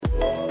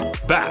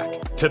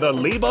back to the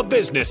Liba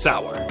Business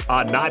Hour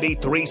on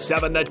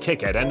 93.7 The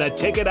Ticket and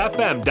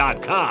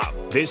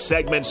theticketfm.com. This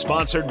segment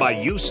sponsored by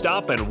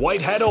U-Stop and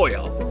Whitehead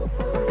Oil.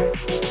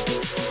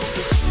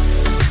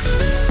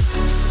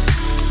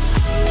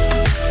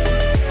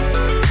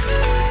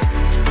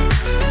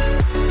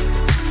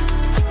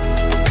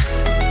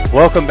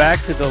 Welcome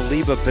back to the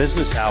Liba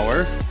Business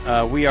Hour.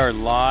 We are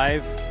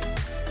live.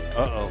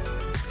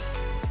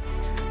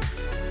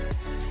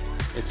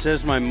 It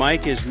says my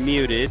mic is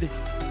muted.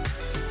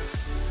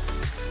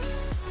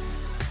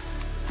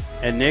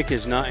 And Nick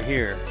is not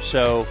here.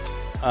 So,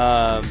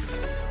 well,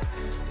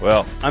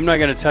 I'm not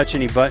going to touch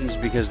any buttons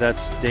because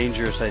that's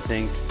dangerous, I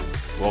think.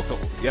 Welcome.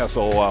 Yeah,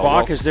 so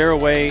Bach, is there a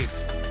way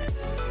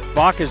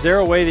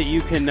that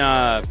you can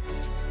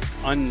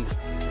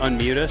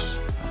unmute us?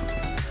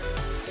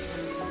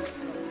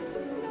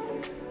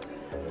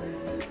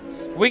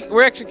 We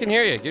actually can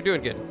hear you. You're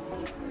doing good.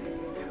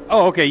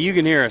 Oh, okay. You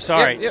can hear us.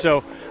 All right. Yep.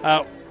 So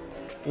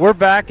we're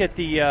back at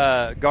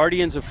the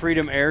Guardians of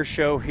Freedom Air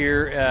Show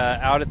here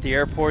out at the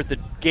airport. The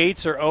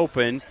gates are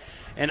open,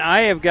 and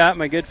I have got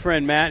my good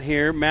friend Matt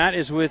here. Matt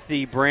is with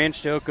the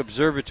Branched Oak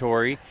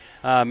Observatory.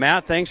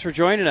 Matt, thanks for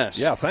joining us.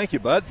 Yeah, thank you,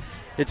 bud.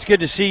 It's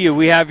good to see you.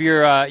 We have you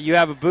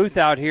have a booth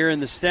out here in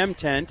the STEM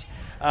tent,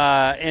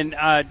 and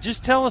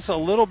just tell us a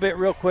little bit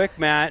real quick,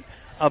 Matt,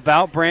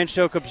 about Branched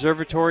Oak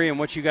Observatory and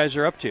what you guys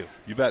are up to.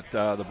 You bet.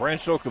 The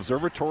Branched Oak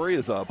Observatory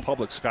is a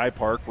public sky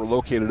park. We're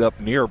located up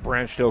near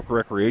Branched Oak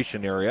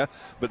Recreation Area,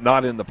 but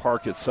not in the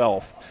park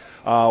itself.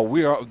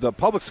 We are the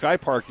public sky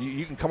park.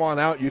 You can come on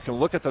out. You can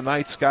look at the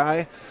night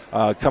sky.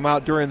 Come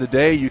out during the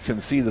day. You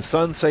can see the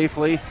sun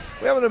safely.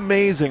 We have an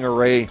amazing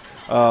array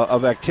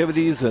of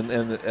activities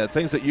and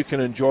things that you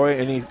can enjoy.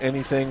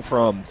 Anything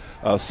from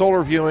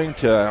solar viewing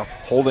to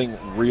holding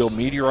real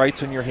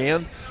meteorites in your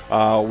hand.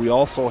 We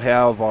also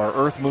have our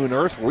Earth, Moon,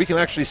 Earth, where we can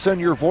actually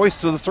send your voice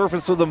to the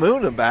surface of the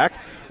moon and back,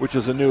 which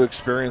is a new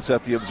experience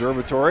at the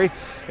observatory,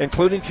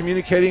 including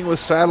communicating with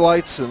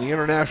satellites and the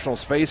International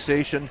Space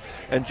Station,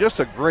 and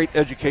just a great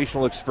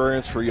educational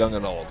experience for young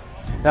and old.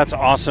 That's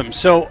awesome.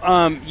 So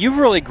you've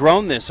really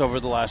grown this over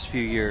the last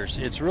few years.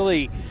 It's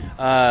really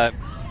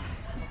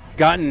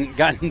gotten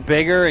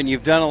bigger, and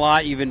you've done a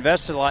lot. You've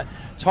invested a lot.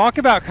 Talk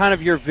about kind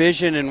of your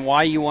vision and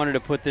why you wanted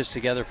to put this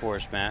together for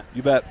us, Matt.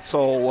 You bet.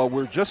 So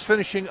we're just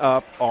finishing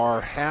up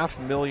our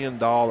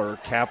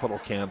 $500,000 capital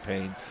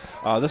campaign.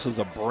 This is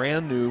a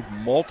brand new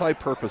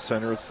multi-purpose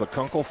center. It's the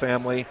Kunkel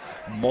Family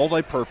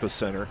Multi-Purpose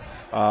Center.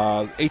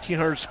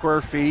 1,800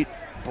 square feet,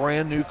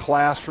 brand new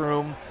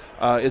classroom.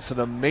 It's an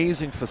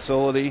amazing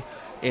facility.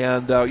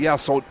 And,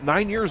 so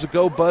 9 years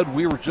ago, Bud,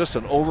 we were just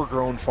an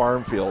overgrown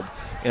farm field.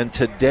 And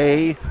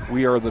today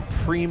we are the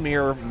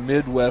premier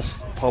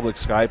Midwest public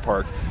sky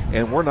park.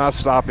 And we're not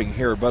stopping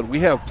here, Bud. We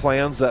have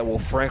plans that will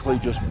frankly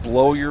just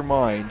blow your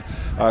mind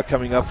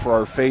coming up for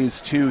our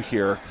phase 2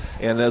 here.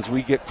 And as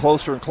we get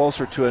closer and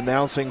closer to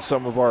announcing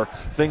some of our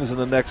things in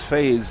the next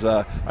phase,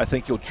 I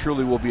think you'll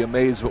truly will be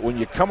amazed. But when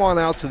you come on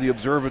out to the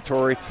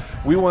observatory,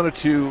 we wanted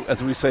to,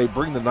 as we say,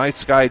 bring the night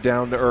sky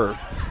down to earth.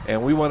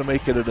 And we want to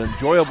make it an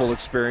enjoyable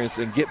experience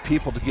and get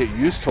people to get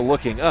used to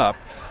looking up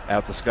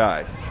at the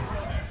sky.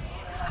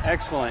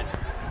 Excellent.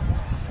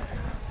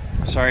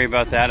 Sorry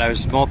about that. I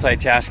was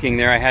multitasking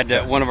there. I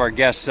had one of our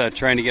guests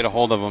trying to get a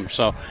hold of him.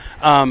 So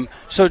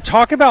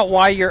talk about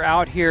why you're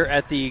out here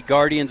at the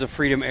Guardians of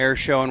Freedom Air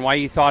Show and why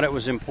you thought it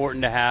was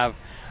important to have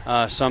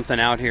something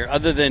out here.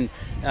 Other than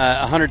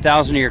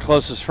 100,000 of your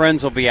closest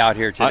friends will be out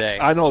here today.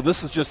 I know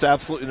this is just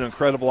absolutely an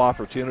incredible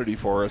opportunity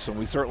for us, and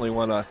we certainly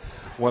want to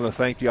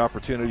thank the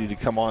opportunity to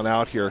come on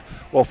out here.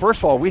 Well, first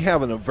of all, we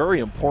have a very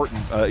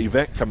important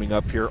event coming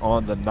up here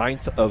on the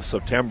 9th of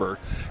September,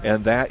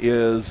 and that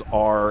is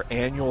our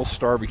annual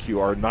Starbecue,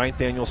 our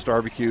 9th annual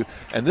Starbecue,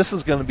 and this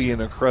is going to be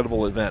an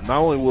incredible event. Not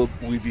only will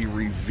we be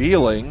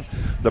revealing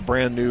the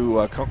brand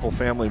new Kunkel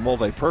Family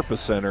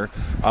Multi-Purpose Center,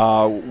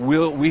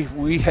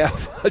 we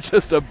have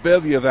just a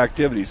bevy of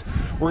activities.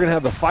 We're going to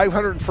have the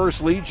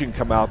 501st Legion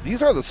come out.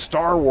 These are the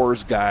Star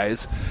Wars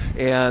guys,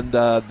 and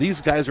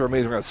these guys are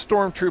amazing. We're going to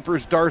have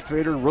stormtroopers, Darth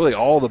Vader, really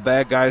all the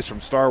bad guys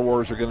from Star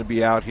Wars are going to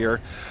be out here.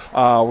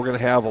 We're going to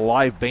have a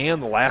live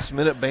band. The Last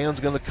Minute Band's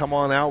going to come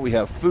on out. We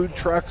have food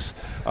trucks.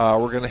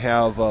 We're going to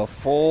have a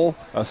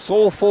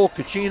Soulful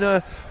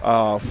Kachina,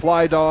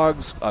 Fly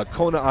Dogs,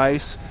 Kona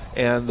Ice,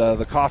 and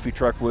the coffee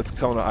truck with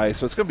Kona Ice.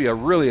 So it's going to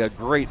be a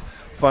great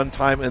fun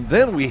time. And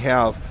then we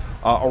have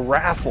a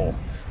raffle.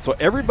 So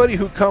everybody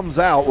who comes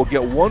out will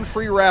get one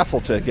free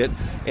raffle ticket,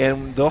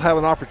 and they'll have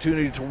an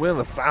opportunity to win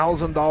a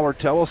 $1,000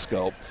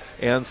 telescope.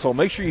 And so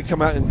make sure you come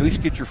out and at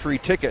least get your free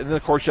ticket. And then,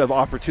 of course, you have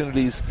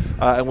opportunities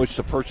in which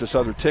to purchase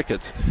other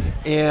tickets.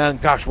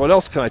 And, gosh, what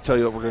else can I tell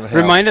you that we're going to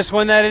have? Remind us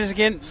when that is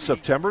again.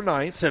 September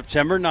 9th.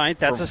 September 9th.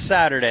 That's a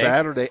Saturday.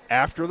 Saturday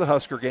after the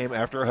Husker game,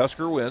 after a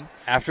Husker win.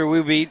 After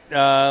we beat,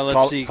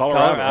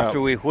 Colorado. After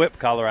we whip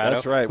Colorado.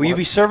 That's right. Will you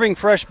be serving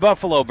fresh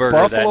buffalo burger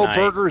that night? Buffalo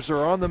burgers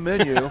are on the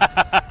menu.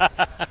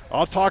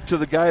 I'll talk to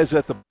the guys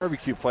at the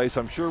barbecue place.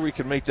 I'm sure we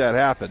can make that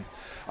happen.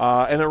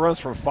 And it runs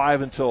from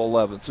 5 until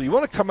 11. So you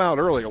want to come out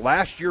earlier.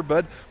 Last year,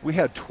 Bud, we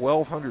had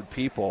 1,200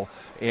 people.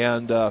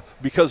 And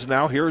because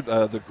now here,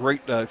 the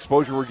great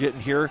exposure we're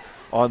getting here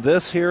on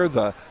this here,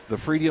 the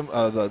Freedom,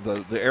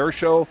 the air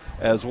show,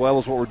 as well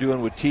as what we're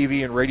doing with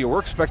TV and radio, we're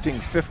expecting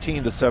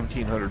 1,500 to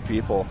 1,700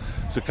 people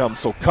to come.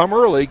 So come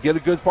early, get a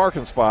good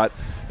parking spot,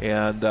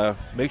 and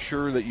make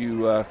sure that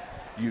you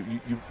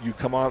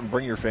come out and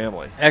bring your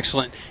family.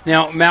 Excellent.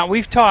 Now, Matt,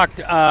 we've talked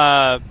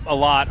a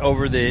lot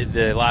over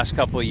the last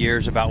couple of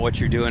years about what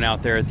you're doing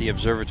out there at the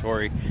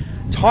observatory.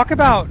 Talk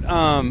about,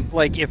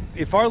 like,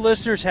 if our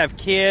listeners have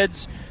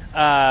kids,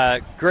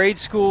 grade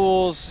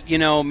schools,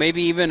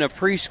 maybe even a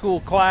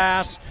preschool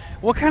class,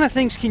 what kind of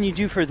things can you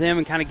do for them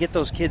and kind of get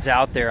those kids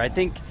out there? I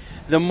think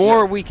the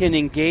more we can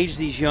engage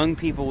these young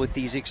people with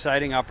these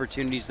exciting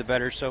opportunities, the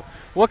better. So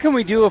what can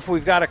we do if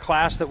we've got a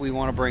class that we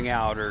want to bring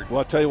out? Well,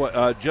 I'll tell you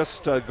what,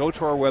 just go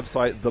to our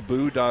website,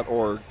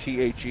 theboo.org,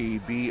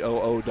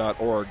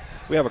 theboo.org.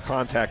 We have a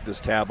contact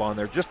us tab on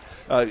there. Just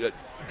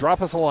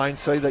drop us a line,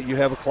 say that you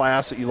have a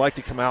class that you'd like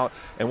to come out,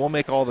 and we'll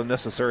make all the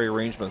necessary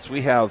arrangements.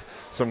 We have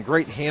some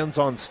great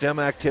hands-on STEM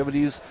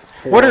activities.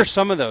 What are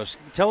some of those?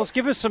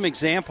 Give us some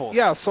examples.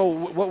 Yeah, so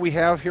what we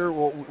have here,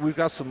 we've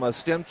got some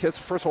STEM kits.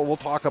 First of all, we'll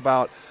talk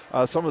about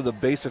some of the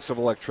basics of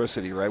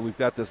electricity, right? We've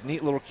got this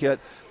neat little kit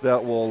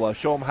that will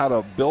show them how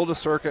to build a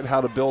circuit,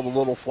 how to build a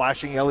little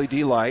flashing LED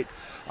light.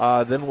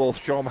 Then we'll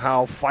show them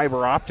how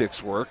fiber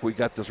optics work. We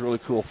got this really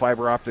cool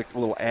fiber optic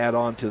little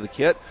add-on to the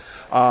kit.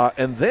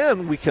 And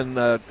then we can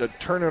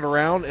turn it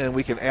around and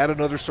we can add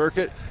another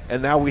circuit.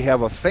 And now we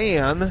have a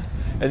fan.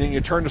 And then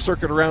you turn the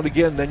circuit around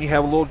again. Then you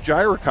have a little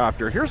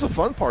gyrocopter. Here's the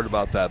fun part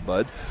about that,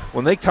 Bud.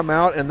 When they come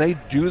out and they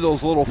do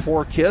those little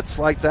 4 kits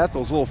like that,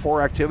 those little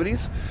 4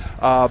 activities,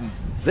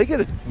 they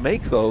get to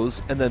make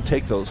those and then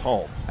take those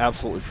home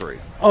absolutely free.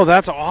 Oh,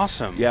 that's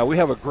awesome. Yeah, we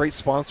have a great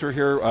sponsor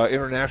here,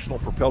 International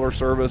Propeller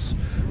Service.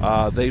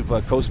 They've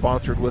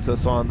co-sponsored with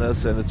us on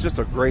this, and it's just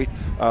a great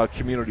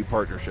community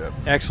partnership.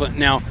 Excellent.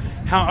 Now,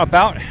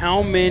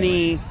 how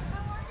many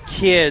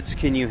kids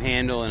can you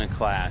handle in a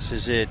class?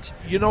 Is it,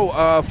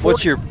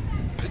 what's your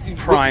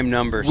prime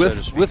number, so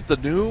to speak? With the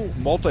new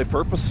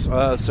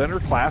multipurpose center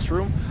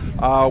classroom,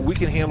 we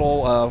can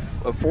handle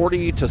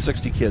 40 to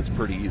 60 kids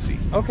pretty easy.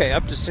 Okay,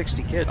 up to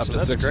 60 kids. So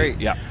that's 60, great.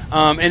 Yeah.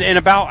 And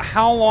about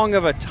how long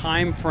of a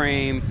time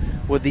frame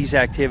would these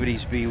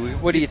activities be?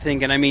 What are you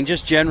thinking? I mean,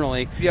 just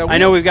generally. Yeah, I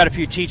know we've got a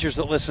few teachers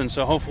that listen,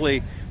 so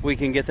hopefully we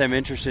can get them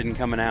interested in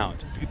coming out.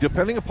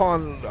 Depending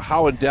upon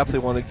how in depth they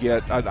want to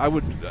get, I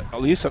would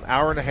at least an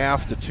hour and a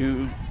half to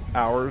 2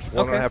 hours,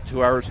 one and a half,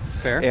 2 hours.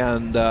 Fair.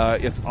 And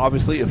if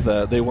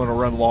they want to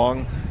run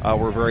long,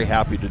 we're very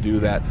happy to do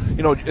that.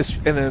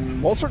 And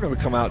then most are going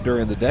to come out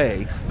during the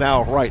day.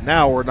 Now, right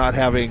now, we're not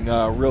having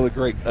really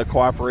great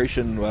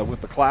cooperation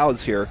with the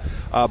clouds here.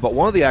 But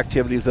one of the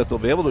activities that they'll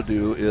be able to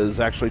do is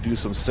actually do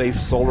some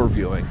safe solar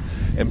viewing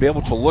and be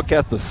able to look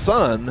at the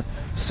sun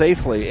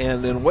safely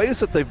and in ways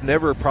that they've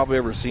never probably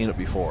ever seen it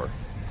before.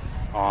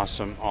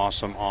 Awesome.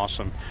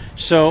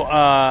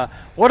 So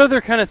what other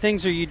kind of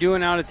things are you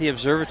doing out at the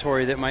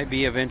observatory that might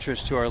be of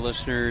interest to our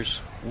listeners?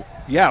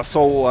 Yeah,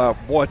 so,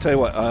 I tell you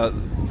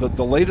what,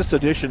 the latest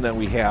edition that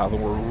we have,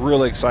 and we're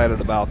really excited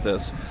about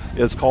this,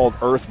 is called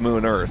Earth,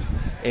 Moon, Earth.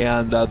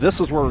 And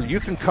this is where you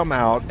can come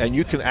out and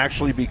you can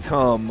actually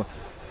become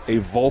a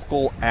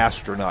vocal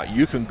astronaut.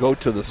 You can go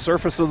to the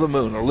surface of the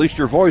moon, or at least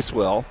your voice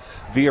will,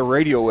 via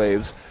radio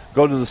waves,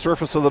 go to the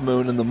surface of the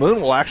moon, and the moon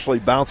will actually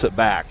bounce it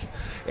back.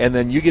 And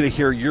then you get to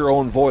hear your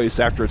own voice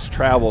after it's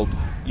traveled,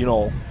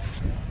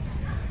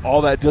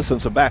 all that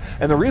distance and back.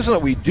 And the reason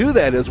that we do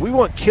that is we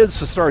want kids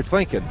to start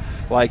thinking,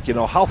 like,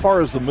 how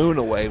far is the moon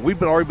away?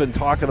 We've already been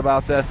talking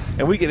about that,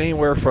 and we get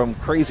anywhere from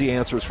crazy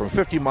answers from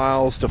 50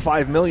 miles to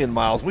 5 million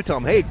miles. We tell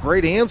them, hey,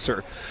 great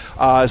answer.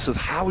 It says,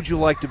 how would you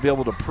like to be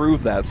able to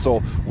prove that?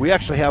 So we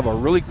actually have a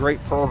really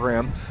great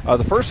program.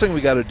 The first thing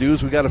we got to do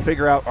is we got to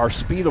figure out our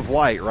speed of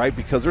light, right?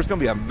 Because there's going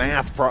to be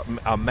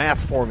a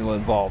math formula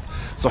involved.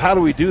 So how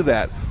do we do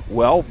that?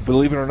 Well,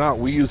 believe it or not,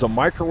 we use a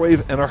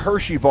microwave and a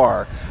Hershey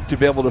bar to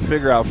be able to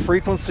figure out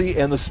frequency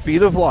and the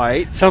speed of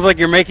light. Sounds like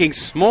you're making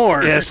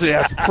s'mores. Yes,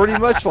 yeah, pretty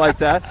much like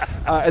that.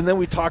 And then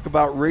we talk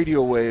about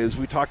radio waves.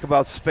 We talk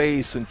about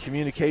space and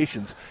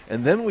communications.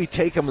 And then we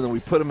take them and then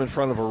we put them in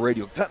front of a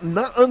radio.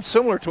 Not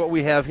unsimilar to what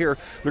we have here.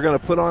 They're going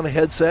to put on a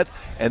headset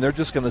and they're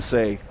just going to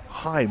say,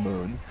 "Hi,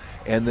 Moon."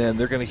 And then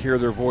they're going to hear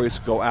their voice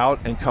go out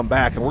and come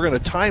back. And we're going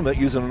to time it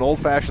using an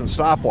old-fashioned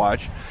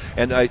stopwatch.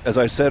 And as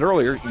I said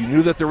earlier, you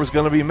knew that there was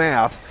going to be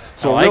math.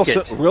 So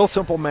real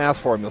simple math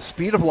formula.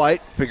 Speed of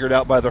light, figured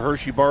out by the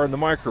Hershey bar in the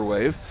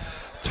microwave,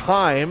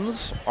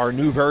 times our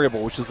new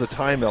variable, which is the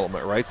time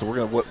element, right? So we're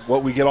going to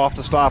what we get off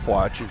the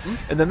stopwatch. Mm-hmm.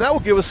 And then that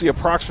will give us the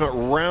approximate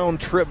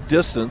round-trip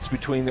distance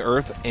between the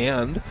Earth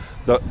and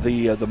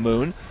the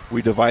moon.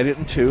 We divide it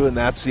in two, and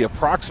that's the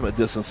approximate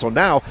distance. So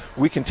now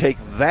we can take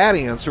that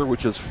answer,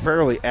 which is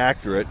fairly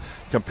accurate,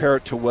 compare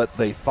it to what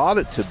they thought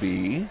it to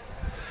be,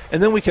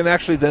 and then we can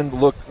actually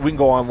we can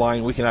go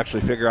online, we can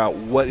actually figure out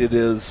what it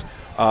is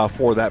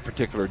for that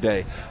particular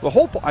day. The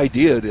whole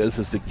idea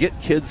is to get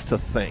kids to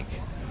think,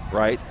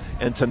 right,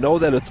 and to know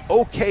that it's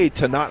okay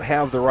to not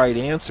have the right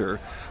answer,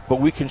 but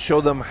we can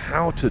show them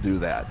how to do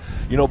that.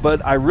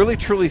 But I really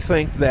truly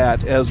think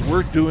that as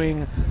we're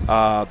doing,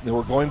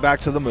 we're going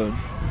back to the moon,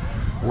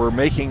 we're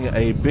making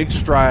a big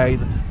stride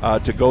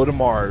to go to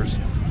Mars.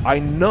 I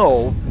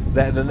know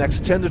that in the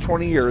next 10 to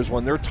 20 years,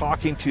 when they're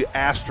talking to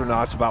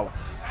astronauts about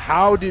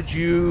how did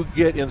you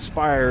get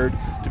inspired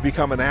to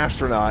become an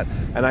astronaut,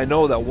 and I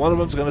know that one of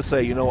them is going to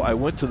say, I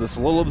went to this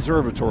little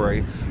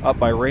observatory up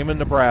by Raymond,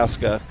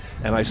 Nebraska,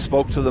 and I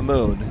spoke to the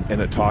moon,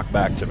 and it talked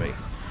back to me.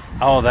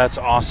 Oh, that's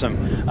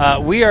awesome.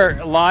 We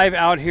are live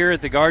out here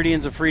at the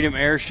Guardians of Freedom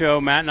Air Show.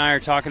 Matt and I are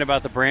talking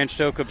about the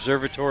Branched Oak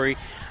Observatory.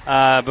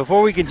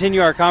 Before we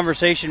continue our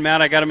conversation,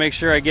 Matt, I got to make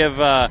sure I give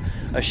a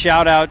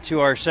shout out to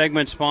our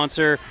segment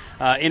sponsor,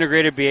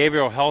 Integrated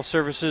Behavioral Health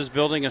Services,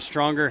 building a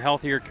stronger,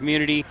 healthier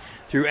community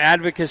through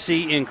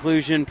advocacy,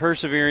 inclusion,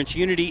 perseverance,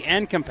 unity,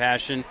 and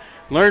compassion.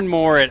 Learn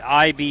more at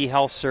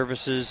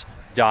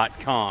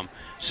ibhealthservices.com.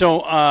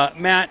 So,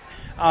 Matt,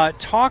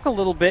 talk a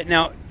little bit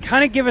now.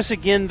 Kind of give us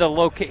again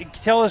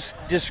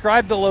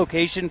describe the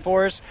location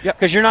for us,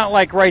 because you're not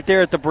like right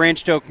there at the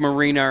Branched Oak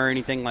Marina or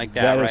anything like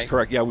that. That is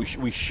correct. Yeah,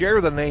 we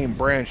share the name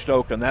Branched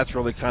Oak, and that's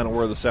really kind of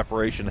where the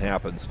separation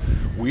happens.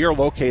 We are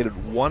located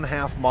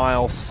 1/2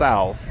 mile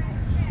south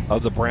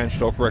of the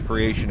Branched Oak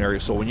Recreation Area.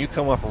 So when you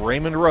come up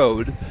Raymond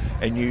Road,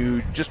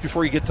 and just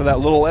before you get to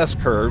that little S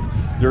curve,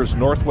 there's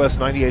Northwest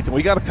 98th, and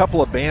we got a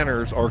couple of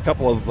banners or a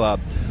couple of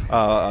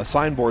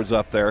signboards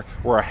up there.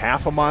 We're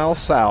 1/2 mile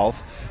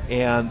south,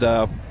 and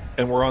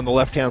we're on the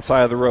left-hand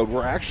side of the road.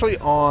 We're actually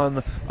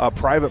on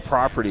private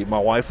property. My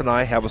wife and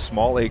I have a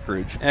small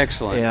acreage.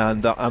 Excellent.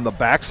 And on the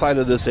back side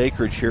of this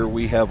acreage here,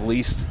 we have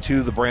leased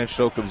to the Branched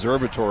Oak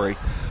Observatory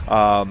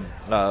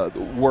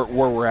where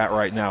we're at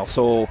right now.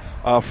 So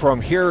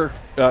from here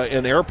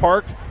in Air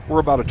Park, we're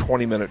about a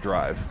 20-minute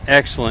drive.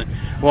 Excellent.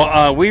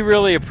 Well, we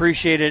really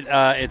appreciate it.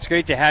 It's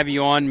great to have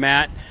you on,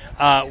 Matt.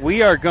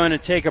 We are going to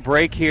take a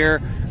break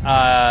here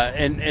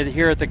and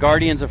here at the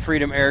Guardians of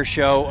Freedom Air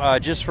Show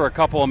just for a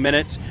couple of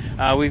minutes.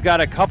 We've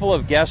got a couple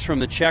of guests from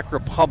the Czech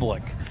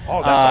Republic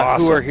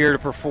awesome. who are here to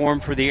perform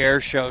for the air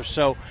show.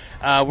 So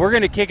we're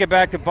going to kick it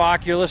back to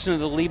Bach. You're listening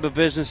to the Liba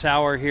Business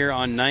Hour here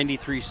on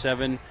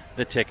 93.7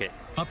 The Ticket.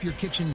 Up your kitchen.